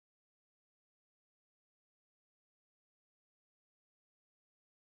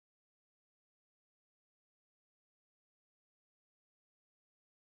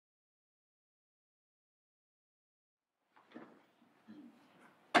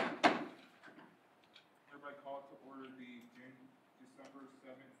call to order the December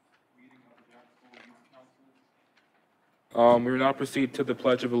 7th meeting of the Jacksonville Youth Council. We will now proceed to the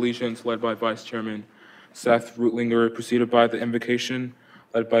Pledge of Allegiance led by Vice Chairman Seth Rootlinger, preceded by the invocation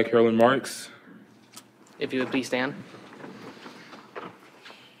led by Carolyn Marks. If you would please stand.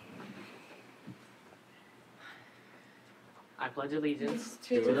 I pledge allegiance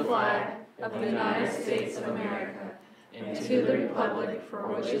to the flag of the United States of America and to the republic for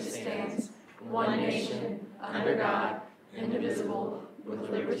which it stands, one nation, under God, indivisible, with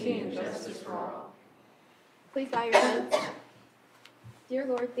liberty and justice for all. Please bow your heads. Dear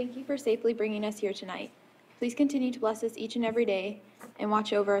Lord, thank you for safely bringing us here tonight. Please continue to bless us each and every day and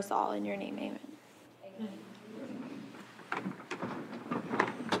watch over us all. In your name, amen.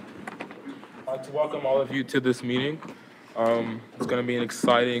 I'd like to welcome all of you to this meeting. It's going to be an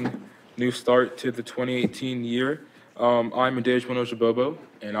exciting new start to the 2018 year. I'm Adej Bobo,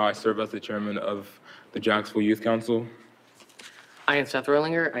 and I serve as the chairman of the Jacksonville Youth Council. I am Seth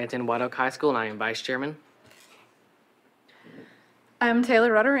Rootlinger. I attend White Oak High School and I am vice chairman. I'm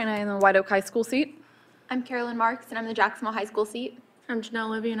Taylor Rudder, and I am the White Oak High School seat. I'm Carolyn Marks, and I'm the Jacksonville High School seat. I'm Janelle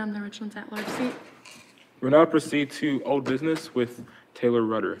Libby, and I'm the Richlands at-large seat. We'll now proceed to old business with Taylor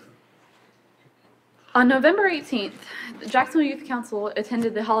Rudder. On November 18th, the Jacksonville Youth Council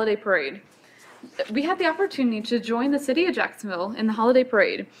attended the holiday parade. We had the opportunity to join the city of Jacksonville in the holiday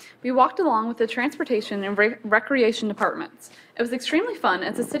parade. We walked along with the transportation and recreation departments. It was extremely fun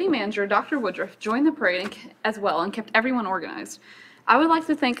as the city manager, Dr. Woodruff, joined the parade as well and kept everyone organized. I would like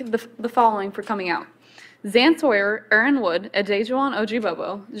to thank the following for coming out: Zan Sawyer, Aaron Wood, Adejuan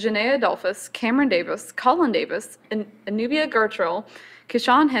Ojibobo, Janaea Adolphus, Cameron Davis, Colin Davis, Anubia Gertrell,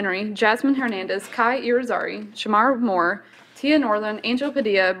 Kishan Henry, Jasmine Hernandez, Kai Irizarry, Shamar Moore, Tia Northern, Angel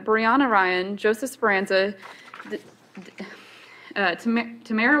Padilla, Brianna Ryan, Joseph Speranza,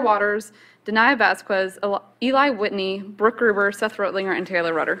 Tamara Waters, Denaya Vasquez, Eli Whitney, Brooke Gruber, Seth Rootlinger, and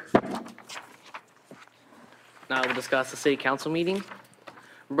Taylor Rudder. Now we'll discuss the city council meeting.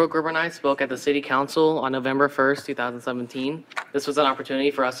 Brooke Gruber and I spoke at the city council on November 1st, 2017. This was an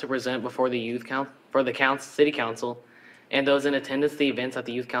opportunity for us to present before the city council and those in attendance the events that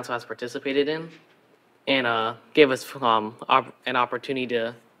the youth council has participated in, and give us an opportunity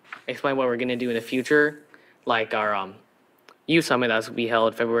to explain what we're going to do in the future, like our youth summit that's will be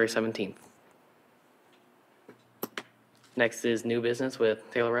held February 17th. Next is new business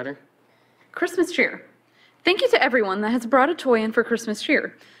with Taylor Rudder. Christmas cheer. Thank you to everyone that has brought a toy in for Christmas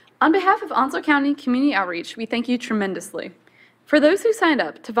cheer. On behalf of Onslow County Community Outreach, we thank you tremendously. For those who signed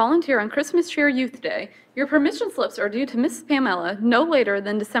up to volunteer on Christmas Cheer Youth Day, your permission slips are due to Mrs. Pamela no later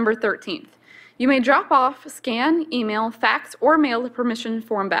than December 13th. You may drop off, scan, email, fax, or mail the permission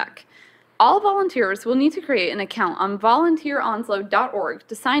form back. All volunteers will need to create an account on volunteeronslow.org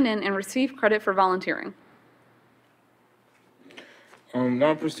to sign in and receive credit for volunteering.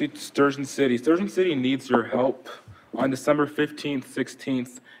 Now proceed to Sturgeon City. Sturgeon City needs your help. On December 15th,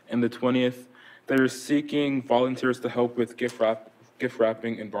 16th, and the 20th, they're seeking volunteers to help with gift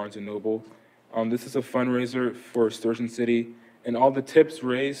wrapping in Barnes & Noble. This is a fundraiser for Sturgeon City, and all the tips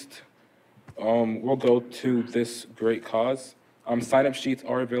raised will go to this great cause. Sign-up sheets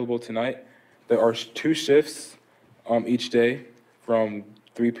are available tonight. There are 2 shifts each day from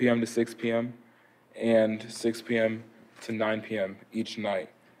 3 p.m. to 6 p.m. and 6 p.m. to 9 p.m. each night.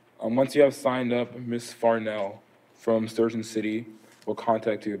 Once you have signed up, Ms. Farnell from Sturgeon City will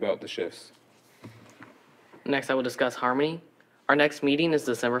contact you about the shifts. Next, I will discuss Harmony. Our next meeting is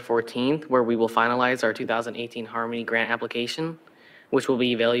December 14th, where we will finalize our 2018 Harmony grant application, which will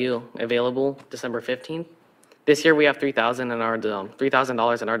be available December 15th. This year, we have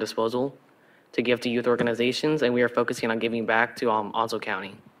 $3,000 in our disposal to give to youth organizations, and we are focusing on giving back to Onslow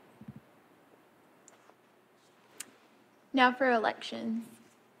County. Now for elections.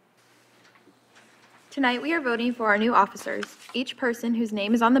 Tonight we are voting for our new officers. Each person whose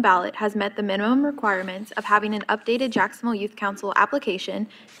name is on the ballot has met the minimum requirements of having an updated Jacksonville Youth Council application,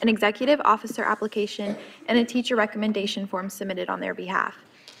 an executive officer application, and a teacher recommendation form submitted on their behalf.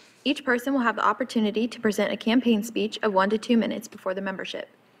 Each person will have the opportunity to present a campaign speech of 1 to 2 minutes before the membership.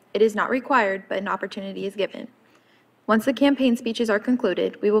 It is not required, but an opportunity is given. Once the campaign speeches are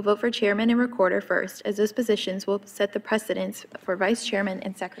concluded, we will vote for chairman and recorder first, as those positions will set the precedence for vice chairman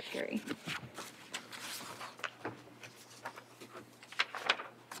and secretary.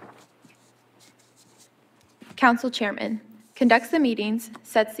 Council chairman conducts the meetings,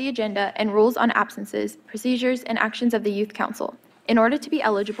 sets the agenda, and rules on absences, procedures, and actions of the youth council. In order to be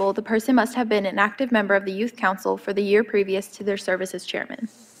eligible, the person must have been an active member of the youth council for the year previous to their service as chairman.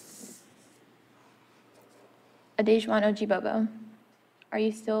 Adejuan Ojibobo, are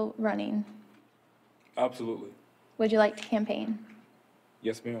you still running? Absolutely. Would you like to campaign?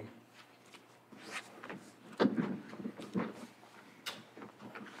 Yes, ma'am.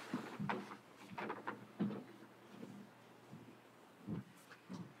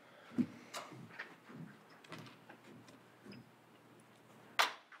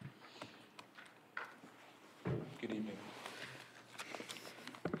 Good evening.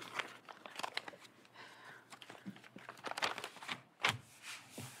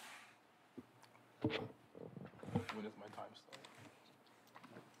 When does my time start?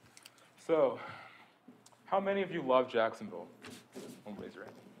 So, how many of you love Jacksonville? Don't raise your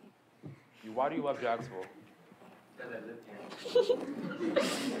hand. Why do you love Jacksonville? That's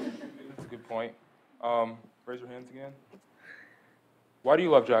a good point. Raise your hands again. Why do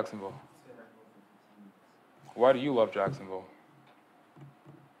you love Jacksonville? Why do you love Jacksonville?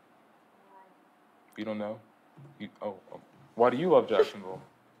 You don't know? Why do you love Jacksonville?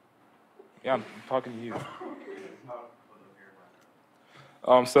 Yeah, I'm talking to you.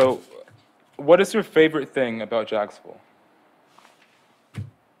 So, what is your favorite thing about Jacksonville?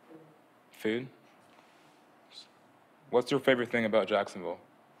 Food? What's your favorite thing about Jacksonville?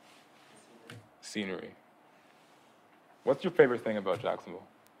 Scenery. What's your favorite thing about Jacksonville?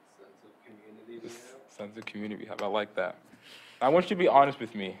 Sense of community we have. I like that. I want you to be honest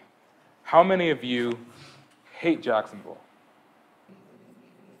with me. How many of you hate Jacksonville?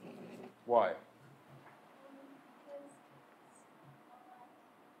 Why?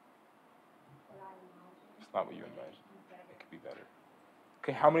 It's not what you imagined. It could be better.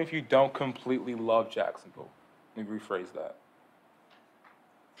 Okay, how many of you don't completely love Jacksonville? Let me rephrase that.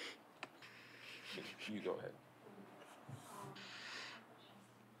 You go ahead.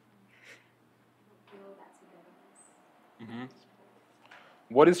 Mm-hmm.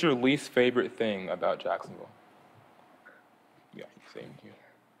 What is your least favorite thing about Jacksonville? Yeah, same here.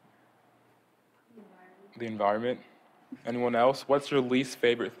 The environment. Anyone else? What's your least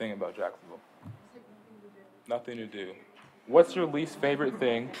favorite thing about Jacksonville? Nothing to do. What's your least favorite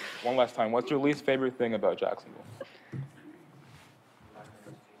thing? One last time. What's your least favorite thing about Jacksonville?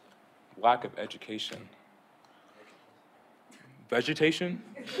 Lack of education. Vegetation?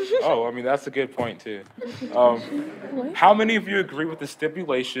 Oh, I mean, that's a good point, too. How many of you agree with the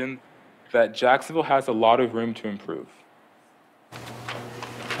stipulation that Jacksonville has a lot of room to improve?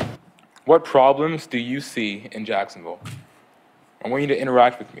 What problems do you see in Jacksonville? I want you to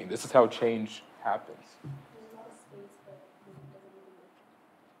interact with me. This is how change happens.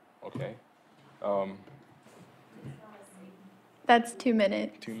 Okay. That's 2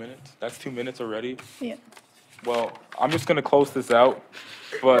 minutes. 2 minutes? That's 2 minutes already? Yeah. Well, I'm just going to close this out,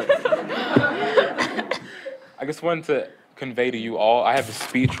 but I just wanted to convey to you all, I have a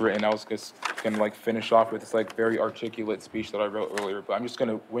speech written. I was just going to finish off with this very articulate speech that I wrote earlier, but I'm just going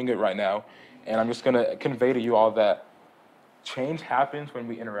to wing it right now, and I'm just going to convey to you all that change happens when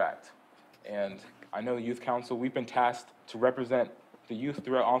we interact. And I know the Youth Council, we've been tasked to represent the youth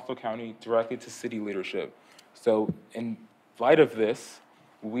throughout Onslow County directly to city leadership. So in light of this,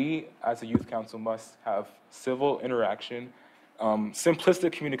 we as a Youth Council must have civil interaction,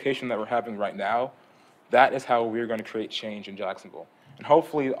 simplistic communication that we're having right now. That is how we're going to create change in Jacksonville. And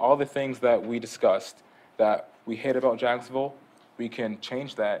hopefully all the things that we discussed that we hate about Jacksonville, we can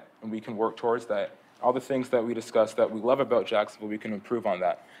change that and we can work towards that. All the things that we discussed that we love about Jacksonville, we can improve on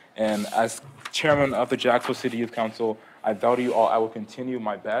that. And as chairman of the Jacksonville City Youth Council, I vow to you all I will continue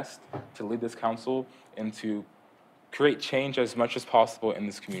my best to lead this council and to create change as much as possible in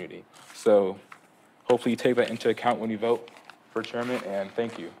this community. So hopefully you take that into account when you vote for chairman, and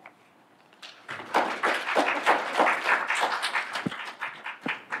thank you.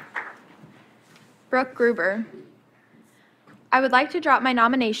 Brooke Gruber. I would like to drop my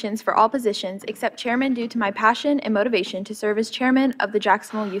nominations for all positions except chairman due to my passion and motivation to serve as chairman of the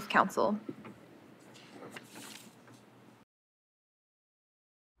Jacksonville Youth Council.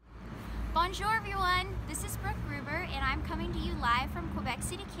 Bonjour everyone, this is Brooke Gruber and I'm coming to you live from Quebec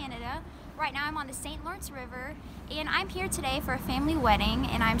City, Canada. Right now I'm on the St. Lawrence River and I'm here today for a family wedding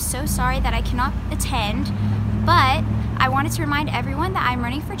and I'm so sorry that I cannot attend, but I wanted to remind everyone that I'm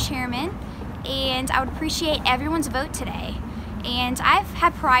running for chairman and I would appreciate everyone's vote today. And I've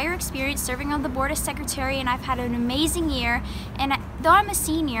had prior experience serving on the board as secretary and I've had an amazing year, and though I'm a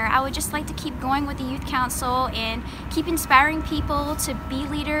senior, I would just like to keep going with the Youth Council and keep inspiring people to be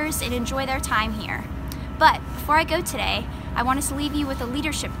leaders and enjoy their time here. But before I go today, I wanted to leave you with a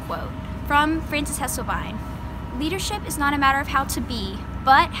leadership quote from Frances Hesselbein. Leadership is not a matter of how to be,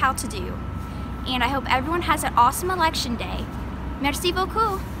 but how to do. And I hope everyone has an awesome election day. Merci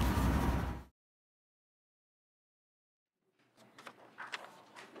beaucoup.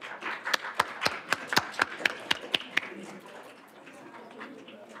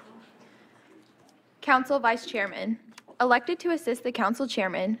 Council Vice Chairman. Elected to assist the council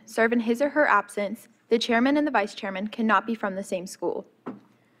chairman, serve in his or her absence, the chairman and the vice chairman cannot be from the same school.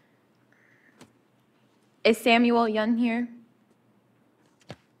 Is Samuel Young here?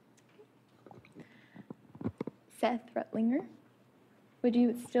 Seth Rutlinger, would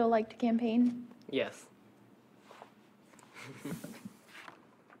you still like to campaign? Yes.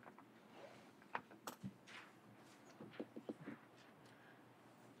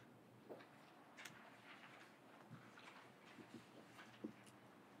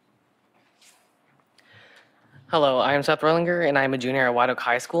 Hello, I am Seth Rutlinger, and I am a junior at White Oak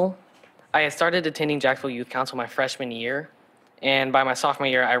High School. I had started attending Jacksonville Youth Council my freshman year, and by my sophomore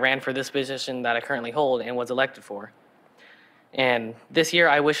year, I ran for this position that I currently hold and was elected for. And this year,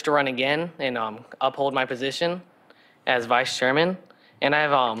 I wish to run again and uphold my position as vice chairman. And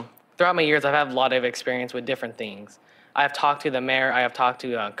I've throughout my years, I've had a lot of experience with different things. I've talked to the mayor, I have talked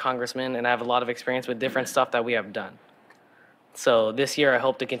to congressmen, and I have a lot of experience with different stuff that we have done. So this year, I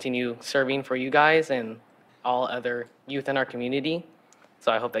hope to continue serving for you guys and all other youth in our community.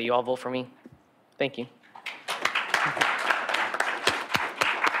 So I hope that you all vote for me. Thank you.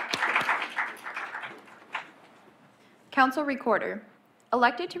 Council Recorder.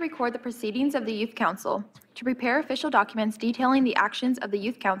 Elected to record the proceedings of the Youth Council, to prepare official documents detailing the actions of the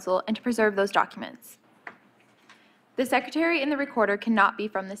Youth Council, and to preserve those documents. The secretary and the recorder cannot be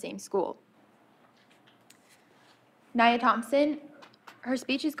from the same school. Nia Thompson, her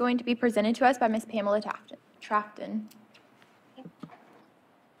speech is going to be presented to us by Ms. Pamela Trafton.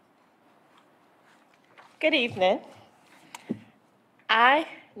 Good evening. I,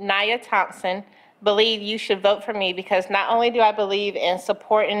 Nia Thompson, believe you should vote for me because not only do I believe in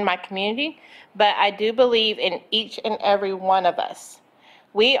supporting my community, but I do believe in each and every one of us.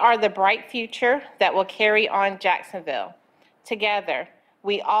 We are the bright future that will carry on Jacksonville. Together,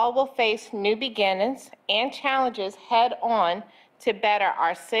 we all will face new beginnings and challenges head on to better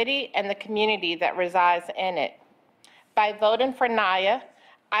our city and the community that resides in it. By voting for Nia,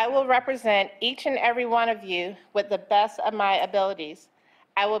 I will represent each and every one of you with the best of my abilities.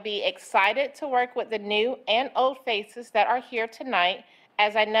 I will be excited to work with the new and old faces that are here tonight,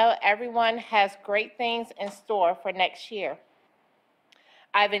 as I know everyone has great things in store for next year.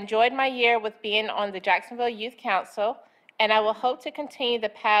 I've enjoyed my year with being on the Jacksonville Youth Council, and I will hope to continue the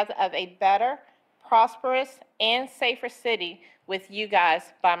path of a better, prosperous, and safer city with you guys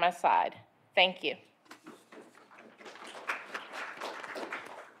by my side. Thank you.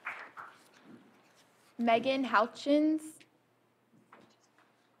 Megan Houchins.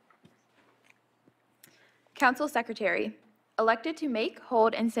 Council Secretary. Elected to make,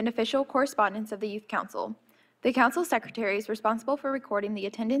 hold, and send official correspondence of the Youth Council. The Council Secretary is responsible for recording the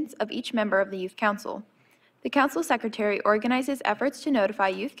attendance of each member of the Youth Council. The Council Secretary organizes efforts to notify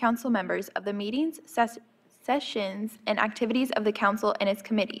Youth Council members of the meetings, sessions, and activities of the Council and its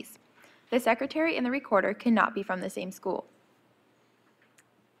committees. The Secretary and the Recorder cannot be from the same school.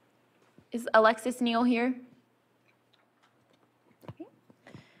 Is Alexis Neal here? Okay.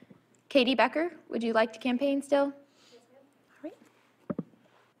 Katie Becker, would you like to campaign still? Yes, ma'am.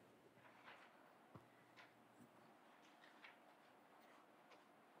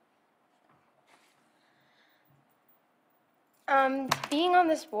 All right. Being on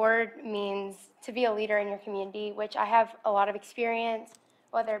this board means to be a leader in your community, which I have a lot of experience,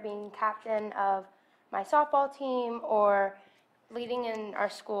 whether being captain of my softball team or leading in our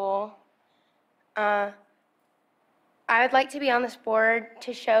school. I would like to be on this board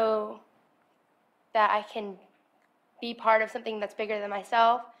to show that I can be part of something that's bigger than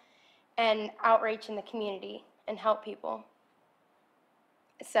myself and outreach in the community and help people.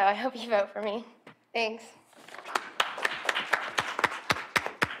 So I hope you vote for me. Thanks.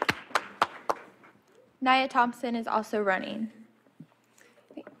 Nia Thompson is also running.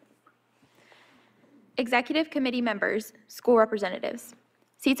 Executive Committee members, school representatives.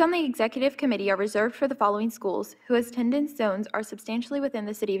 Seats on the Executive Committee are reserved for the following schools whose attendance zones are substantially within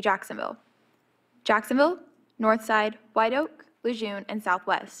the city of Jacksonville: Jacksonville, Northside, White Oak, Lejeune, and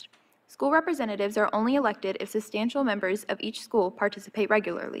Southwest. School representatives are only elected if substantial members of each school participate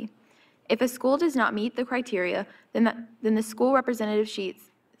regularly. If a school does not meet the criteria, then the school representative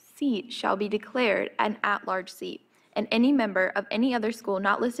seat shall be declared an at-large seat, and any member of any other school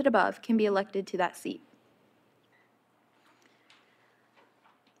not listed above can be elected to that seat.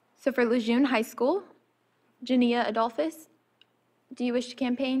 So for Lejeune High School, Jania Adolphus, do you wish to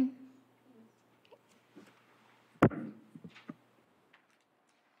campaign?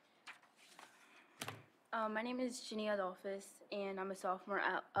 My name is Jania Adolphus, and I'm a sophomore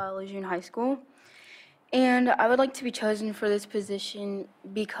at Lejeune High School. And I would like to be chosen for this position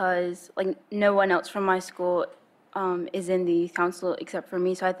because like no one else from my school is in the youth council except for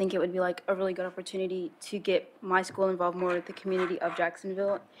me. So I think it would be like a really good opportunity to get my school involved more with the community of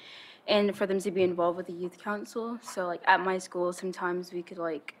Jacksonville and for them to be involved with the youth council. So like at my school, sometimes we could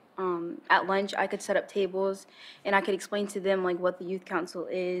like, at lunch, I could set up tables and I could explain to them like what the youth council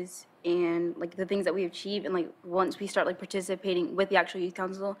is and like the things that we achieve. And like once we start like participating with the actual youth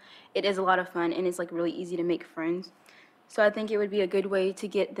council, it is a lot of fun and it's like really easy to make friends. So I think it would be a good way to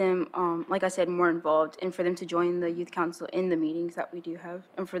get them, like I said, more involved and for them to join the youth council in the meetings that we do have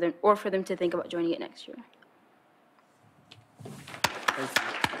and for them to think about joining it next year.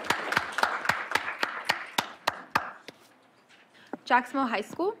 Jacksonville High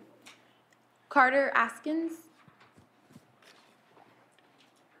School, Carter Askins,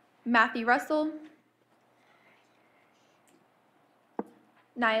 Matthew Russell,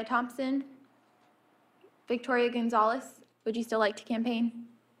 Nia Thompson, Victoria Gonzalez. Would you still like to campaign?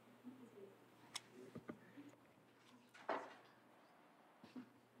 I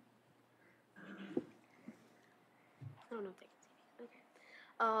don't know if they can see me.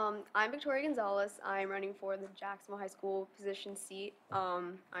 Okay. I'm Victoria Gonzalez. I'm running for the Jacksonville High School position seat.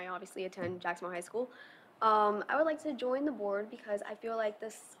 I obviously attend Jacksonville High School. I would like to join the board because I feel like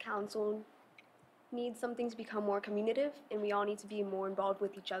this council needs something to become more communicative, and we all need to be more involved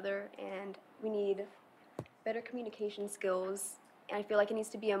with each other, and we need better communication skills, and I feel like it needs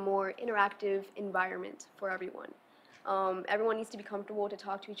to be a more interactive environment for everyone. Everyone needs to be comfortable to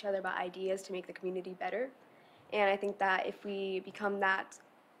talk to each other about ideas to make the community better. And I think that if we become that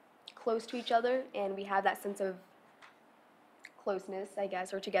close to each other and we have that sense of closeness, I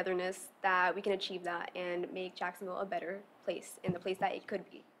guess, or togetherness, that we can achieve that and make Jacksonville a better place and the place that it could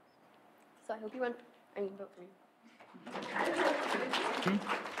be. So I hope you vote for me.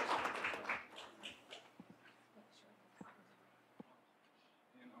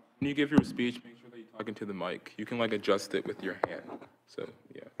 When you give your speech, make sure that you're talking to the mic. You can like adjust it with your hand. So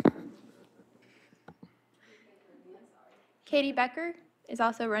yeah. Katie Becker is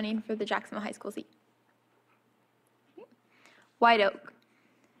also running for the Jacksonville High School seat. White Oak,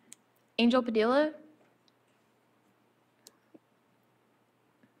 Angel Padilla,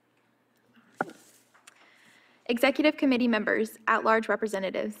 Executive Committee members, at-large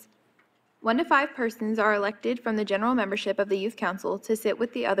representatives. 1 to 5 persons are elected from the general membership of the Youth Council to sit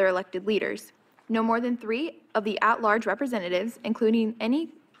with the other elected leaders. No more than 3 of the at-large representatives, including any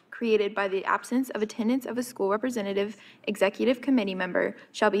created by the absence of attendance of a school representative executive committee member,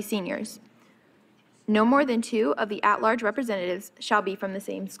 shall be seniors. No more than 2 of the at-large representatives shall be from the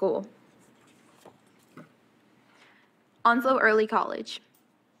same school. Onslow Early College.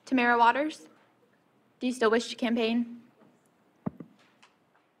 Tamara Waters, do you still wish to campaign?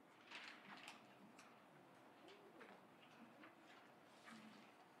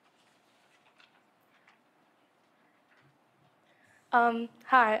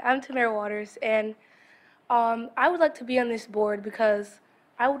 Hi, I'm Tamara Waters, and I would like to be on this board because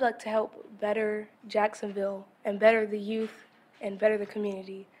I would like to help better Jacksonville and better the youth and better the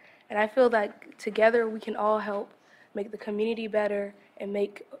community. And I feel that together we can all help make the community better and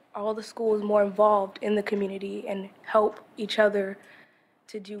make all the schools more involved in the community and help each other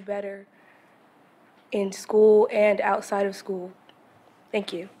to do better in school and outside of school.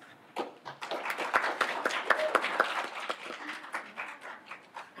 Thank you.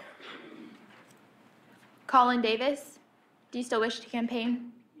 Colin Davis, do you still wish to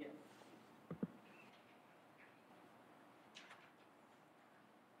campaign? Yes.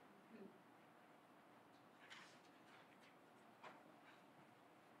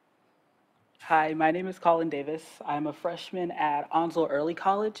 Hi, my name is Colin Davis. I'm a freshman at Onslow Early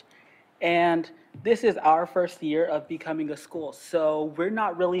College, and this is our first year of becoming a school, so we're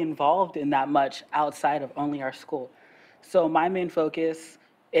not really involved in that much outside of only our school. So my main focus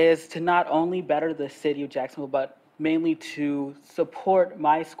is to not only better the city of Jacksonville, but mainly to support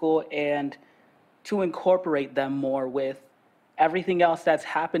my school and to incorporate them more with everything else that's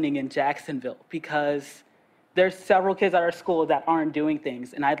happening in Jacksonville, because there's several kids at our school that aren't doing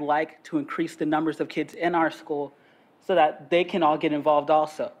things, and I'd like to increase the numbers of kids in our school so that they can all get involved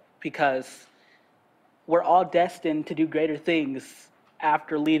also, because we're all destined to do greater things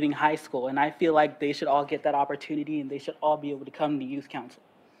after leaving high school, and I feel like they should all get that opportunity and they should all be able to come to youth council.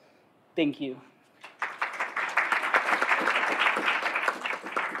 Thank you.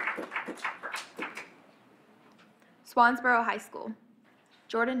 Swansboro High School.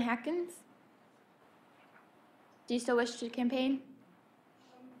 Jordan Hackins, do you still wish to campaign?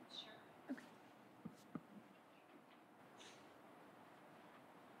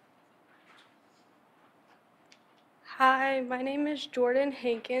 Hi, my name is Jordan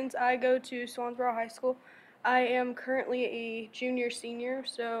Hankins. I go to Swansboro High School. I am currently a junior senior,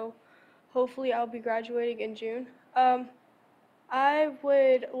 so hopefully I'll be graduating in June. I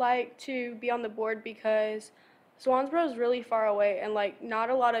would like to be on the board because Swansboro is really far away and like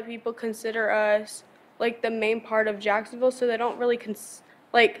not a lot of people consider us like the main part of Jacksonville, so they don't really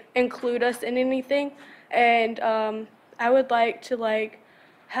like include us in anything. And I would like to like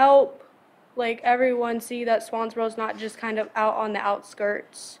help like everyone see that Swansboro is not just kind of out on the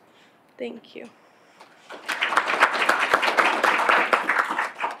outskirts. Thank you.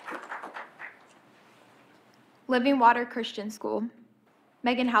 Living Water Christian School.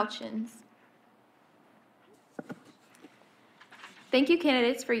 Megan Houchins. Thank you,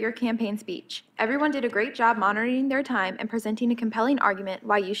 candidates, for your campaign speech. Everyone did a great job monitoring their time and presenting a compelling argument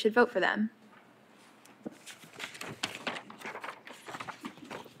why you should vote for them.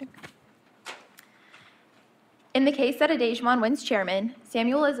 In the case that Adejman wins chairman,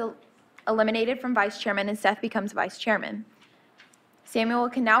 Samuel is eliminated from vice chairman and Seth becomes vice chairman. Samuel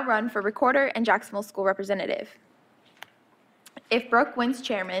can now run for recorder and Jacksonville school representative. If Brooke wins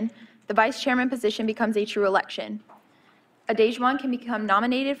chairman, the vice chairman position becomes a true election. Adejman can become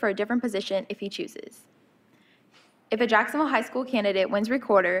nominated for a different position if he chooses. If a Jacksonville High School candidate wins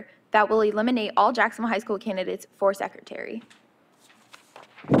recorder, that will eliminate all Jacksonville High School candidates for secretary.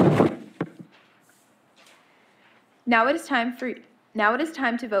 Now it is time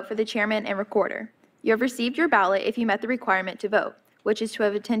to vote for the chairman and recorder. You have received your ballot if you met the requirement to vote, which is to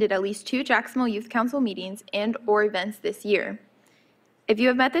have attended at least 2 Jacksonville Youth Council meetings and/or events this year. If you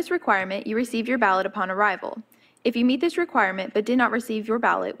have met this requirement, you received your ballot upon arrival. If you meet this requirement but did not receive your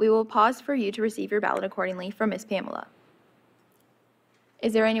ballot, we will pause for you to receive your ballot accordingly from Ms. Pamela.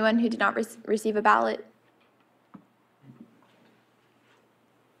 Is there anyone who did not receive a ballot?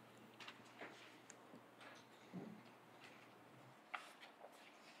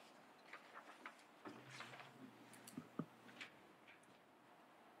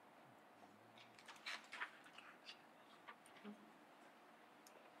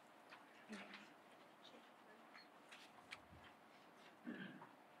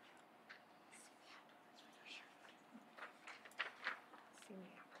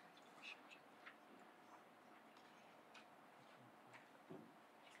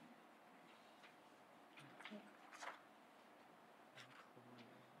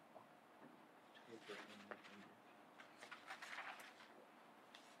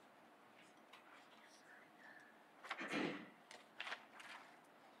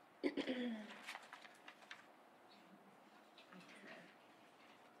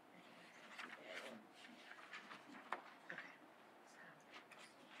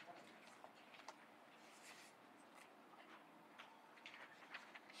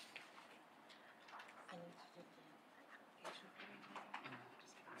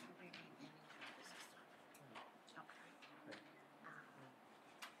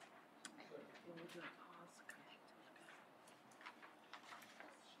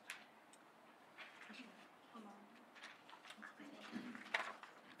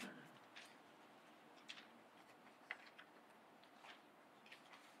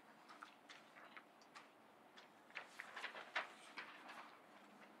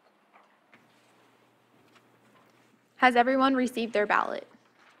 Has everyone received their ballot?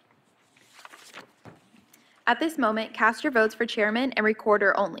 At this moment, cast your votes for chairman and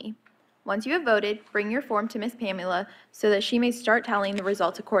recorder only. Once you have voted, bring your form to Ms. Pamela so that she may start tallying the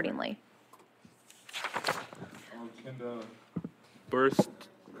results accordingly. Can the first,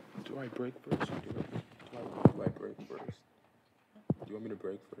 do I break first? Or do I break first? Do you want me to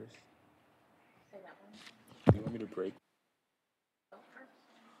break first? Do you want me to break?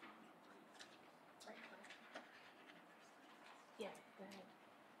 Yeah, go ahead.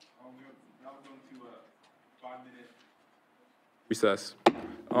 We're now going to a 5-minute recess.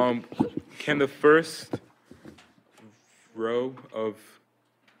 Can the first row of,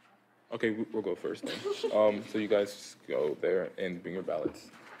 okay, we'll go first then. So you guys just go there and bring your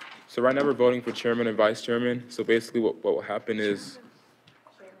ballots. So right now we're voting for chairman and vice chairman. So basically what will happen is,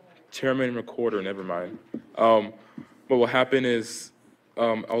 chairman and recorder, never mind. What will happen is,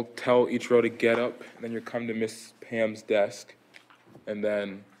 I'll tell each row to get up, and then you come to Miss Pam's desk, and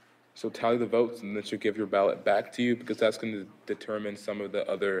then she'll tally the votes, and then she'll give your ballot back to you, because that's going to determine some of the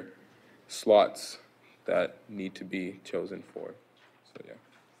other slots that need to be chosen for. So yeah.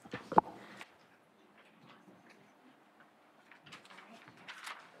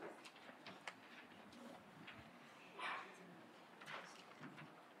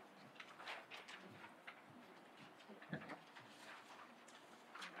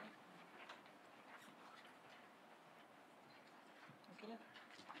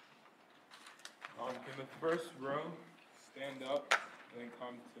 In the first row, stand up and then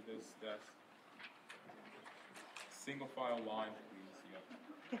come to this desk. Single file line, please.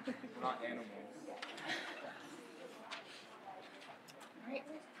 Yep. We're not animals. All right.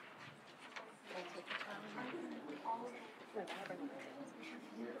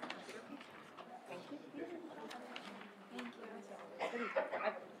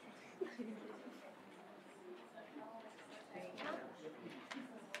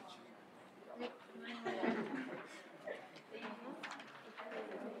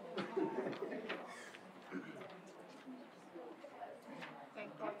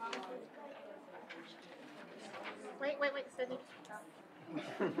 Wait, Sydney.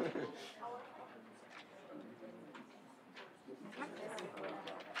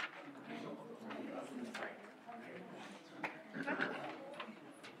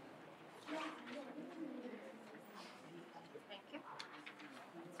 Thank you.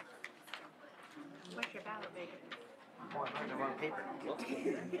 What's your ballot, baby? Oh, I the wrong paper.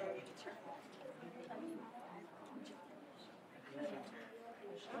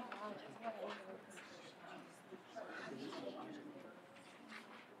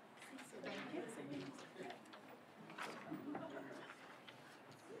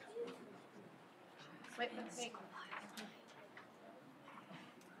 Wait. That's the right paper.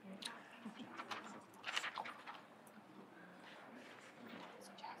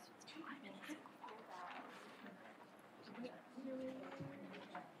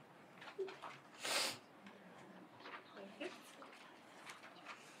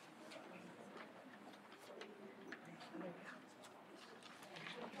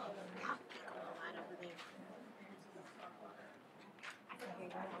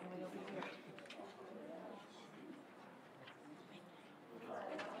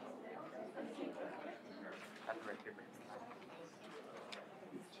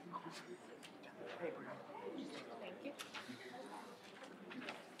 Paper. Thank you.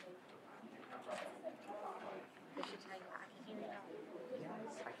 Did she tell you I can hear you?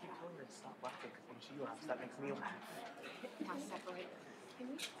 Yes, I keep telling her to stop laughing because when she laughs, that makes me laugh. Now separate. Can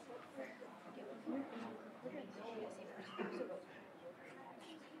we?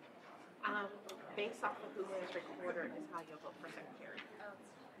 Based off of who is recorded is how you'll vote for secretary.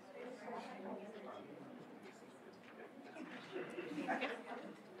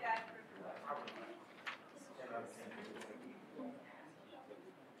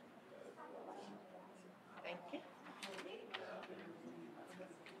 Thank you.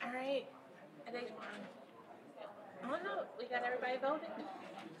 All right. Oh no, we got everybody voted?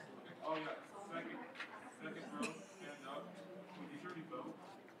 Oh, yeah. Second row, stand up. Did you already vote?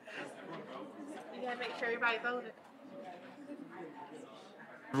 Does everyone vote? You gotta make sure everybody voted.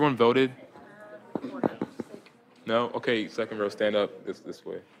 Everyone voted? No? Okay, second row, stand up this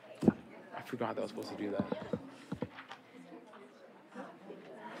way. I forgot that I was supposed to do that.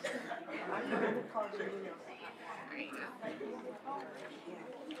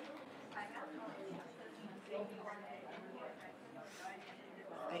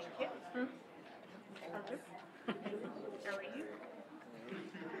 Thank you. How are you?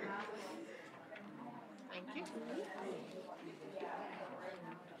 Thank you.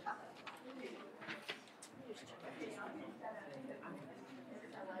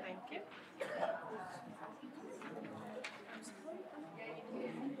 Thank you.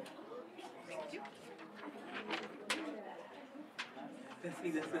 Thank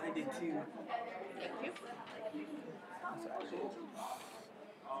you. That's what I did too. Thank you.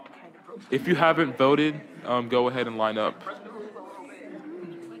 If you haven't voted, go ahead and line up.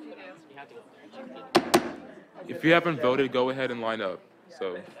 If you haven't voted, go ahead and line up.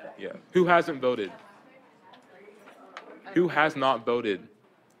 So, yeah. Who hasn't voted? Who has not voted?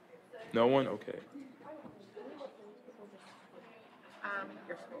 No one? Okay.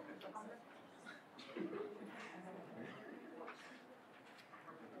 Your school.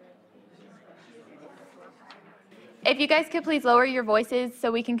 If you guys could please lower your voices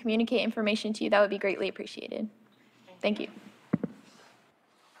so we can communicate information to you, that would be greatly appreciated. Thank you.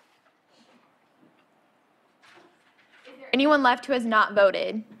 Anyone left who has not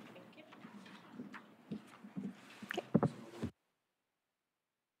voted? Is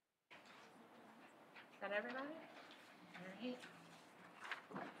that everybody? All right.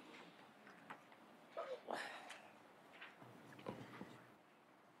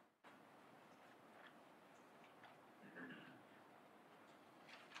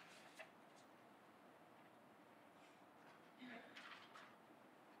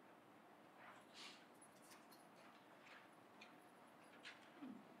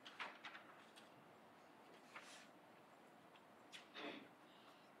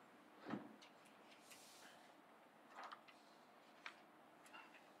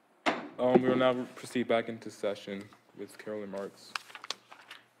 We will now proceed back into session with Carolyn Marks.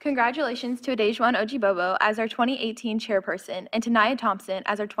 Congratulations to Adejuan Ojibobo as our 2018 chairperson and to Nia Thompson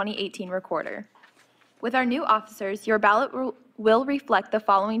as our 2018 recorder. With our new officers, your ballot will reflect the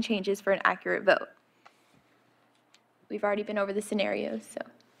following changes for an accurate vote. We've already been over the scenarios, so.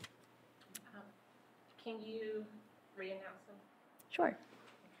 Can you re-announce them? Sure.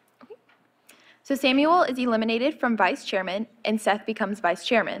 Okay. So Samuel is eliminated from vice chairman and Seth becomes vice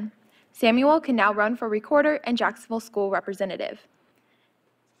chairman. Samuel can now run for recorder and Jacksonville school representative.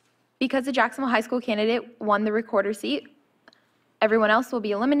 Because the Jacksonville High School candidate won the recorder seat, everyone else will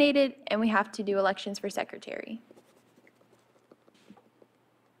be eliminated and we have to do elections for secretary.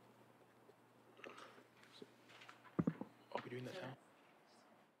 Are we doing that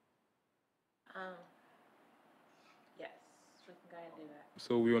now? Yes, we can go ahead and do that.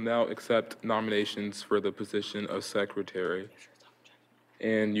 So we will now accept nominations for the position of secretary.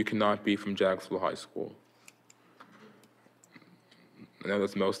 And you cannot be from Jacksonville High School. I know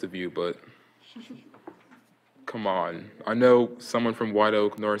that's most of you, but come on. I know someone from White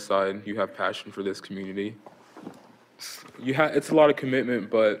Oak, Northside, you have passion for this community. It's a lot of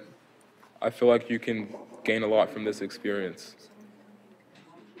commitment, but I feel like you can gain a lot from this experience.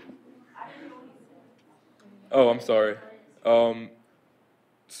 Oh, I'm sorry.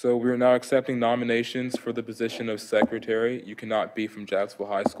 So we're now accepting nominations for the position of secretary. You cannot be from Jacksonville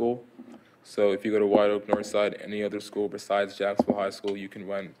High School. So if you go to White Oak, Northside, any other school besides Jacksonville High School, you can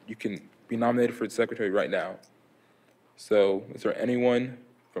be nominated for secretary right now. So is there anyone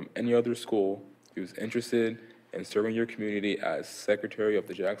from any other school who's interested in serving your community as secretary of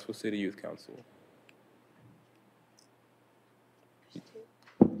the Jacksonville City Youth Council?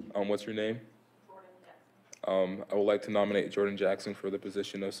 What's your name? I would like to nominate Jordan Jackson for the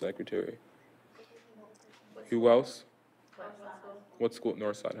position of secretary. Who else? What school?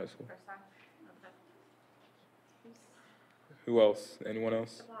 Northside High School. Who else? Anyone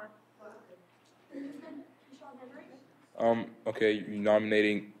else? Okay, you're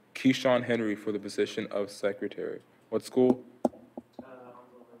nominating Keyshawn Henry for the position of secretary. What school?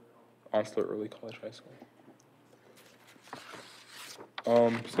 Onslow Early College High School.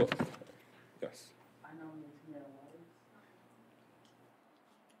 So, yes.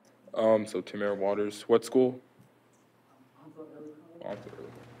 So Tamara Waters. What school? Onslow Early.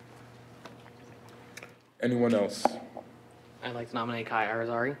 Anyone else? I'd like to nominate Kai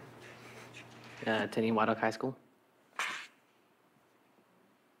Arizari, attending White Oak High School.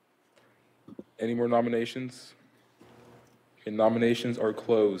 Any more nominations? Okay, nominations are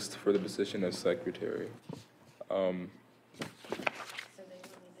closed for the position of secretary.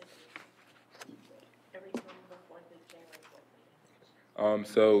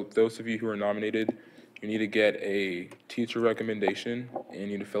 So those of you who are nominated, you need to get a teacher recommendation and you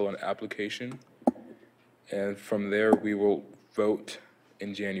need to fill an application. And from there, we will vote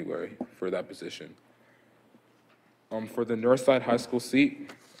in January for that position. For the Northside High School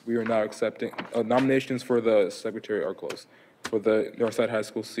seat, we are now accepting, nominations for the secretary are closed. For the Northside High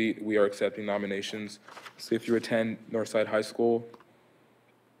School seat, we are accepting nominations. So if you attend Northside High School,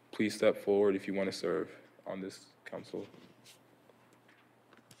 please step forward if you want to serve on this council.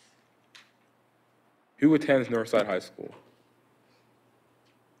 Who attends Northside High School?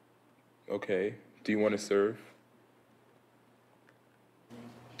 Okay, do you want to serve?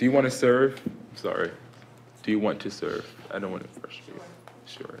 Do you want to serve? Sorry. Do you want to serve? I don't want to frustrate you.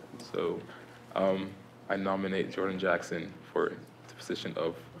 Sure. So I nominate Jordan Jackson for the position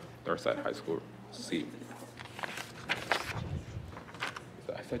of Northside High School seat.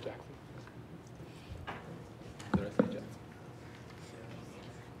 I said Jackson. Did I say Jackson?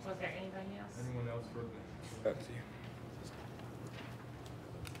 Was there anybody else? Anyone else for the? That's you.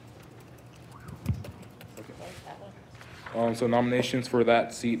 Okay. So nominations for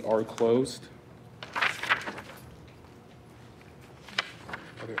that seat are closed. Are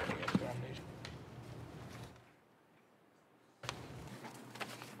there any other nominations?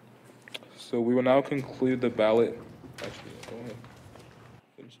 So we will now conclude the ballot. Actually, go ahead.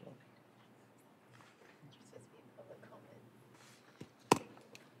 Finish it off.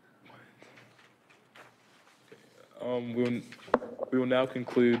 We will now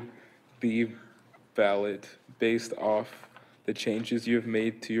conclude the ballot based off the changes you have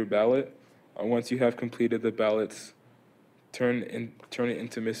made to your ballot. Once you have completed the ballots, turn it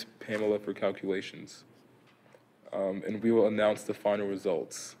into Miss Pamela for calculations. And we will announce the final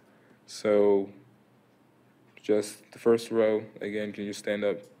results. So just the first row, again, can you stand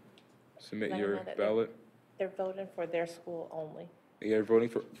up, submit your ballot? They're voting for their school only. Yeah, you're voting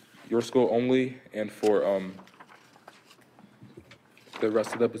for your school only and for the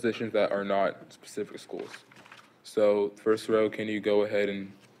rest of the positions that are not specific schools. So first row, can you go ahead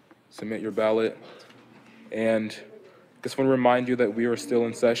and submit your ballot? And just want to remind you that we are still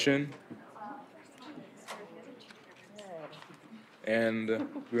in session. And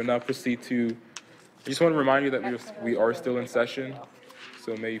we will now proceed to, I just want to remind you that we are still in session.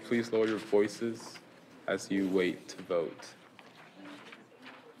 So may you please lower your voices as you wait to vote.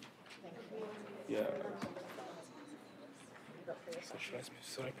 Yeah. So should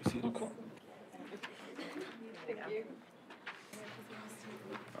I proceed to call?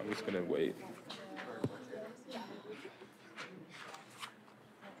 I'm just gonna wait.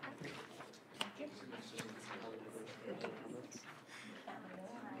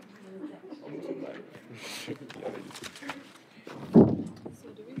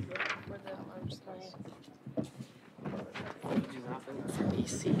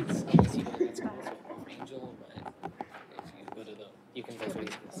 These seats, unless you go to the Angel, but if you go to the, you can vote for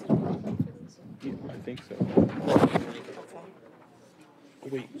these seats. Yeah, I think so. Oh,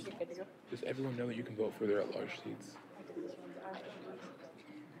 wait, does everyone know that you can vote for their at-large seats?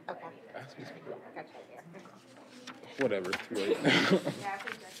 Okay. Ask me. I got you here. Whatever, it's too late.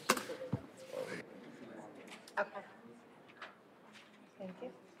 Okay. Thank you.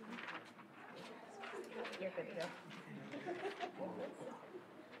 You're good to go.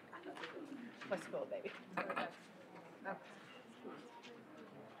 Let's go, baby. Okay.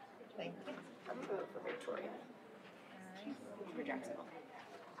 Thank you. I'm going to vote for Victoria. All right. For Jacksonville.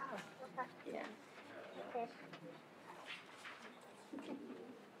 Oh, okay. Yeah. Okay.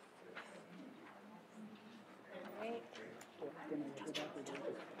 All right.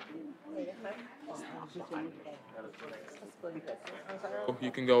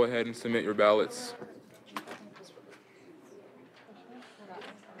 You can go ahead and submit your ballots.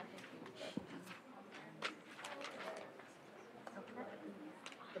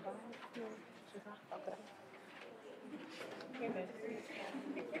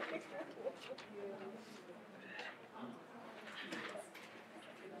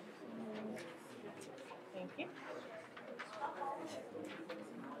 Thank you.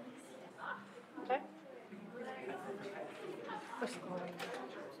 Okay. What's going on?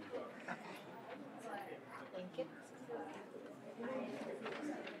 Okay. Thank you.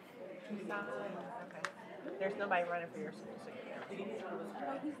 Okay. There's nobody running for your school, so you can't.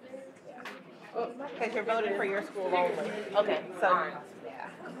 Yeah. Because you're voting for your school only. Okay, so, yeah.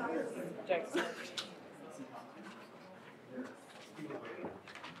 Jackson.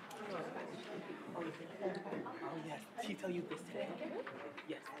 Oh, yes. She told you this today?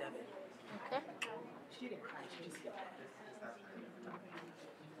 Yes, Devin. Okay. She didn't cry. She just yelled.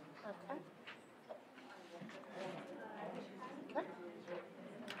 Okay. Okay.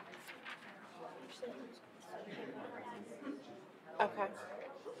 Okay.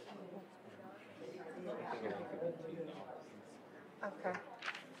 Okay.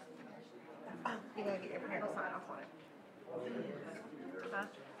 Oh, you gotta get your parents' sign off on it. Huh?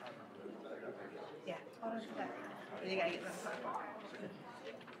 Yeah. Hold on to that. You gotta get them signed off.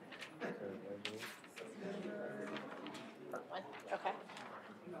 Okay.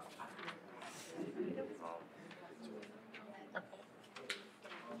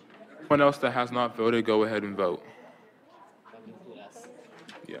 Anyone else that has not voted, go ahead and vote.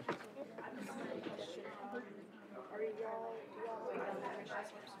 Yeah.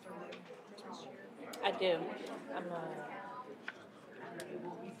 I do. I'm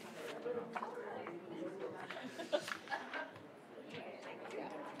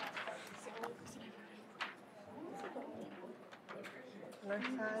North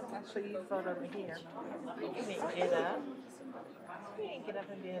side, actually you vote over here. You didn't get up. You didn't get up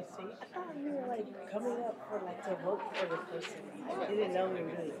and be a seat. I thought you were like coming up for like to vote for the person. I didn't know we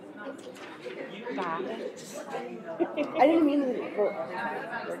were doing it. I didn't mean to vote.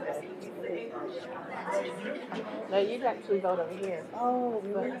 No, you'd actually vote over here. Oh,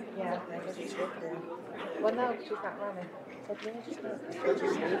 really? But, yeah. Well, no, she's not running.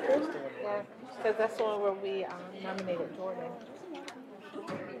 Yeah, because that's the one where we nominated Jordan.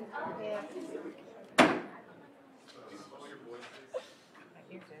 Yeah.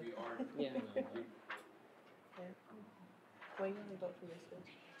 Yeah. Well, you only vote for your school.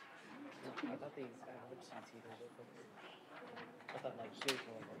 I thought they, which seats you guys vote for? I thought like here's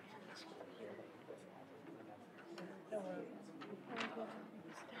one vote for the school, here vote for the Don't worry.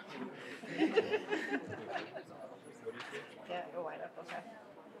 Yeah, go white up, okay.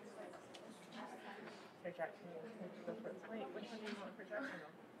 For Jacksonville. Go for it. Wait, which one do you want for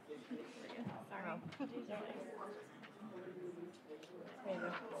Jacksonville? Sorry. There you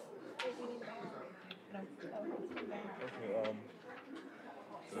go. No. Okay,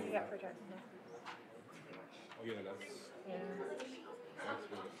 What you got for Jacksonville? Oh yeah, that's Yeah. really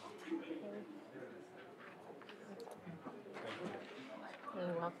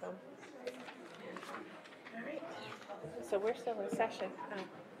You're welcome. All right. So we're still in session.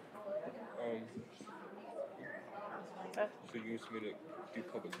 So you used me to do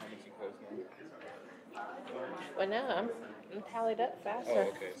public comments and close now? Well, no, I'm tallied up faster. Oh,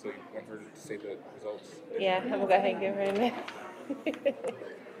 okay. So you want her to say the results? Yeah, I'm gonna go ahead and give her a minute.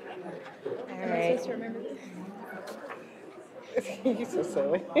 All right. Am I supposed to remember this? You're so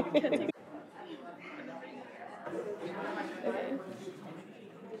silly. Okay.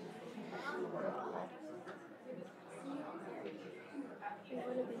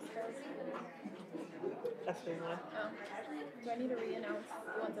 That's the one. Oh. Do I need to re-announce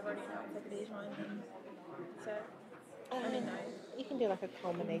the ones I've already announced, like Days 1 and Seth? I mean, 9. You can do like a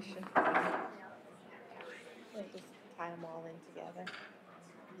culmination. Like just tie them all in together.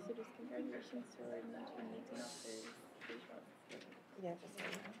 So just congratulations to our new 2018 officers. Days 1. Yeah, just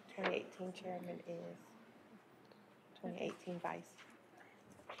 2018 chairman is 2018 vice.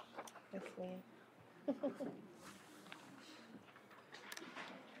 Miss Lynn.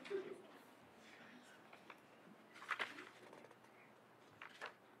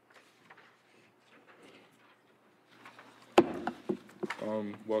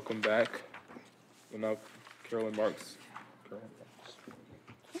 Welcome back. And now Carolyn Marks.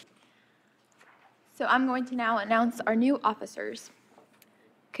 So I'm going to now announce our new officers.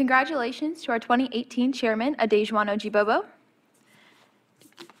 Congratulations to our 2018 chairman, Adejuan Ojibobo.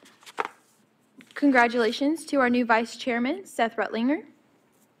 Congratulations to our new vice chairman, Seth Rutlinger.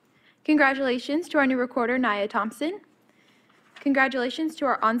 Congratulations to our new recorder, Naya Thompson. Congratulations to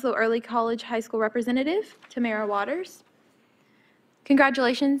our Onslow Early College High School representative, Tamara Waters.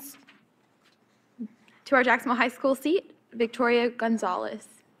 Congratulations to our Jacksonville High School seat, Victoria Gonzalez.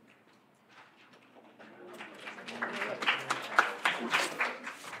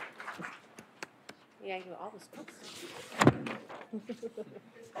 Yeah, you always post.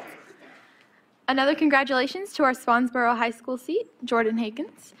 Another congratulations to our Swansboro High School seat, Jordan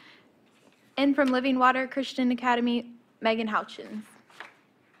Hakens. And from Living Water Christian Academy, Megan Houchins.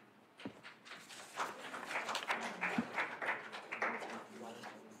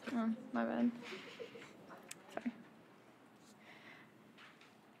 Oh, my bad. Sorry.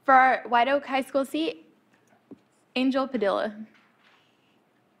 For our White Oak High School seat, Angel Padilla.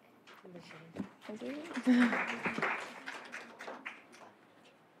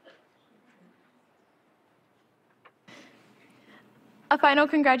 A final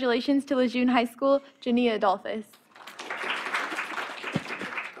congratulations to Lejeune High School, Jania Adolphus.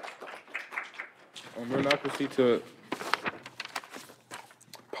 We'll now proceed to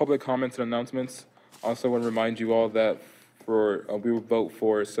public comments and announcements. Also want to remind you all that we will vote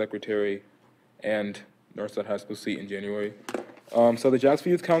for secretary and Northside High School seat in January. So the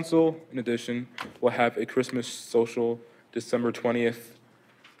Jacksonville Youth Council, in addition, will have a Christmas social December 20th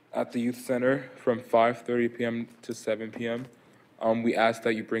at the Youth Center from 5:30 p.m. to 7 p.m. We ask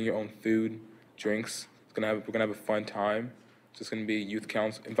that you bring your own food, drinks. We're gonna have a fun time. It's just gonna be youth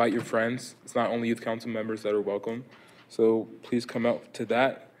council. Invite your friends. It's not only youth council members that are welcome. So please come out to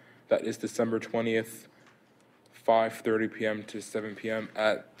that. That is December 20th, 5:30 p.m. to 7 p.m.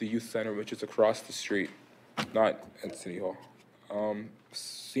 at the Youth Center, which is across the street, not at City Hall.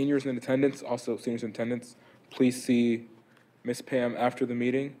 Seniors in attendance, please see Miss Pam after the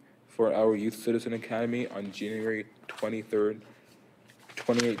meeting for our Youth Citizen Academy on January 23rd,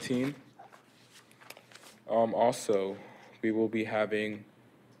 2018. Also, we will be having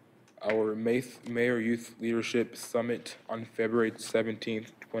our Mayor Youth Leadership Summit on February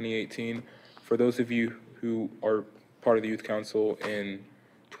 17th, 2018. For those of you who are part of the Youth Council, in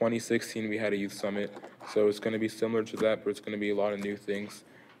 2016 we had a youth summit, so it's going to be similar to that, but it's going to be a lot of new things.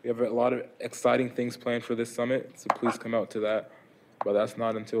 We have a lot of exciting things planned for this summit, so please come out to that, but that's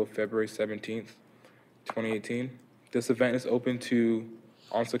not until February 17th, 2018. This event is open to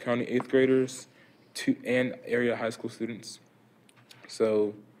Onslow County 8th graders and area high school students.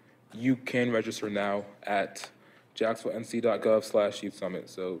 So you can register now at jacksonvillenc.gov/youth summit.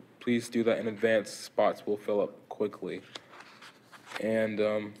 So please do that in advance. Spots will fill up quickly.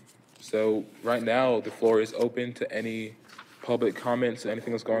 And so right now the floor is open to any public comments,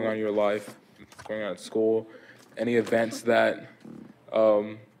 anything that's going on in your life, going on at school, any events that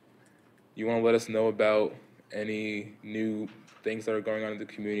you want to let us know about, any new things that are going on in the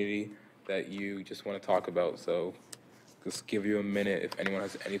community that you just want to talk about. So just give you a minute if anyone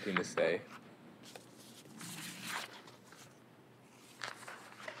has anything to say.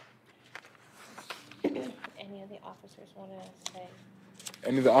 Any of the officers want to say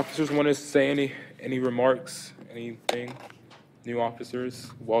Any of the officers want to say any remarks, anything? New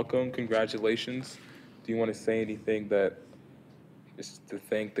officers, welcome, congratulations. Do you want to say anything that is to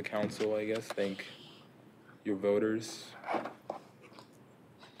thank the council, I guess, thank your voters?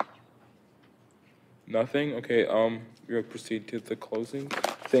 Nothing? Okay, we'll proceed to the closing.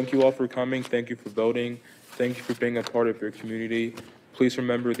 Thank you all for coming. Thank you for voting. Thank you for being a part of your community. Please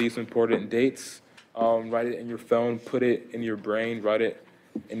remember these important dates. Write it in your phone, put it in your brain, write it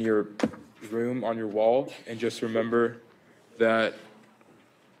in your room, on your wall, and just remember that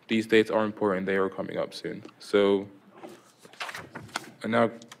these dates are important. They are coming up soon. So, and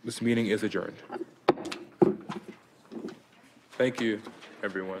now this meeting is adjourned. Thank you,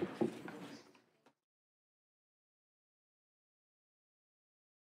 everyone.